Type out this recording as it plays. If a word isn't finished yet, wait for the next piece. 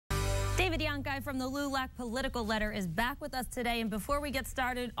David Yonki from the LULAC Political Letter is back with us today. And before we get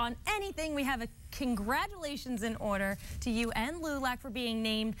started on anything, we have a congratulations in order to you and LULAC for being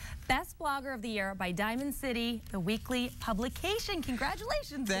named Best Blogger of the Year by Diamond City, the weekly publication.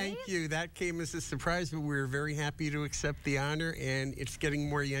 Congratulations, Thank you. That came as a surprise, but we were very happy to accept the honor, and it's getting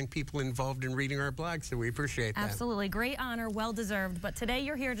more young people involved in reading our blog, so we appreciate that. Absolutely. Great honor, well deserved. But today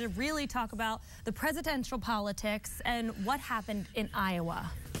you're here to really talk about the presidential politics and what happened in Iowa.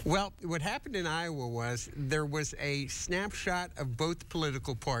 Well, what happened in Iowa was there was a snapshot of both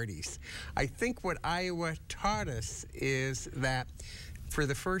political parties. I think what Iowa taught us is that for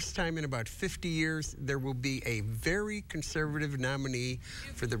the first time in about 50 years, there will be a very conservative nominee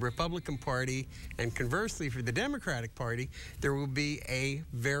for the Republican Party, and conversely for the Democratic Party, there will be a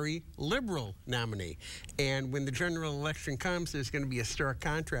very liberal nominee. And when the general election comes, there's going to be a stark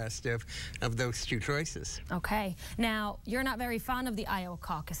contrast of those two choices. Okay. Now, you're not very fond of the Iowa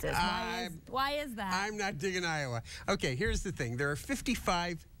caucuses. Why is that? I'm not digging Iowa. Okay, here's the thing. There are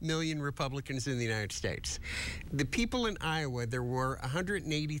 55 million Republicans in the United States. The people in Iowa, there were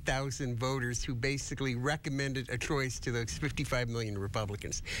 180,000 voters who basically recommended a choice to those 55 million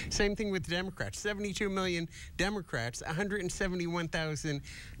Republicans. Same thing with the Democrats. 72 million Democrats, 171,000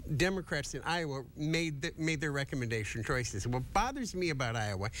 Democrats in Iowa made their recommendation choices. What bothers me about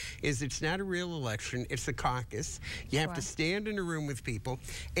Iowa is it's not a real election, it's a caucus. You have to stand in a room with people,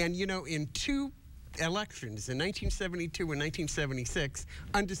 and you know, in two elections in 1972 and 1976,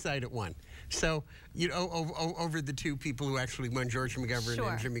 undecided won. So, you know, over the two people who actually won, George McGovern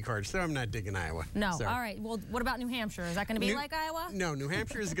and Jimmy Carter. So I'm not digging Iowa. No. Sorry. All right. Well, what about New Hampshire? Is that going to be like Iowa? No, New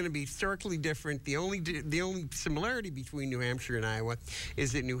Hampshire is going to be starkly different. The only similarity between New Hampshire and Iowa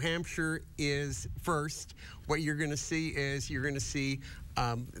is that New Hampshire is first. What you're going to see is New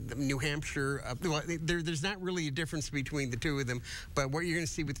Hampshire, well, there's not really a difference between the two of them, but what you're going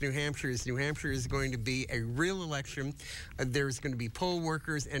to see with New Hampshire is going to be a real election. There's going to be poll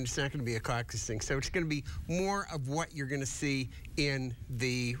workers, and it's not going to be a caucusing. So it's going to be more of what you're going to see in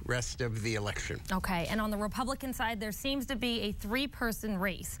the rest of the election. Okay, and on the Republican side, there seems to be a three-person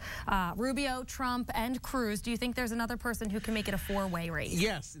race. Rubio, Trump, and Cruz. Do you think there's another person who can make it a four-way race?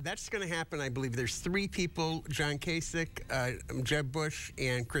 Yes, that's going to happen. I believe there's three people, John Kasich, Jeb Bush,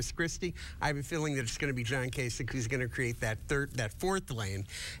 and Chris Christie. I have a feeling that it's going to be John Kasich who's going to create that fourth lane,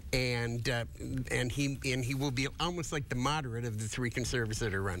 and he will be almost like the moderate of the three conservatives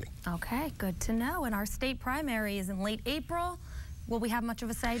that are running. Okay, good to know. And our state primary is in late April. Will we have much of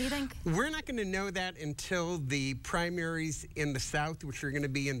a say, do you think? We're not going to know that until the primaries in the South, which are going to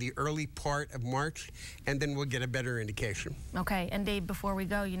be in the early part of March, and then we'll get a better indication. Okay, and Dave, before we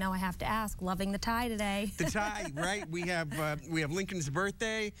go, you know I have to ask, loving the tie today. The tie, right? We have Lincoln's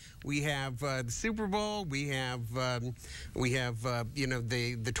birthday, we have the Super Bowl, we have you know,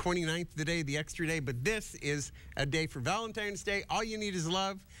 the 29th, the day, the extra day, but this is a day for Valentine's Day. All you need is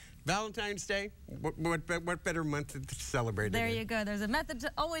love. Valentine's Day, what better month to celebrate it? There you go. There's a method,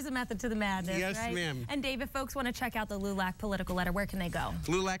 always a method to the madness, yes, right? ma'am. And Dave, if folks want to check out the LULAC Political Letter, where can they go?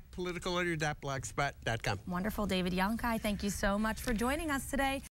 LULACpoliticalletter.blogspot.com. Wonderful. David Yonki, thank you so much for joining us today.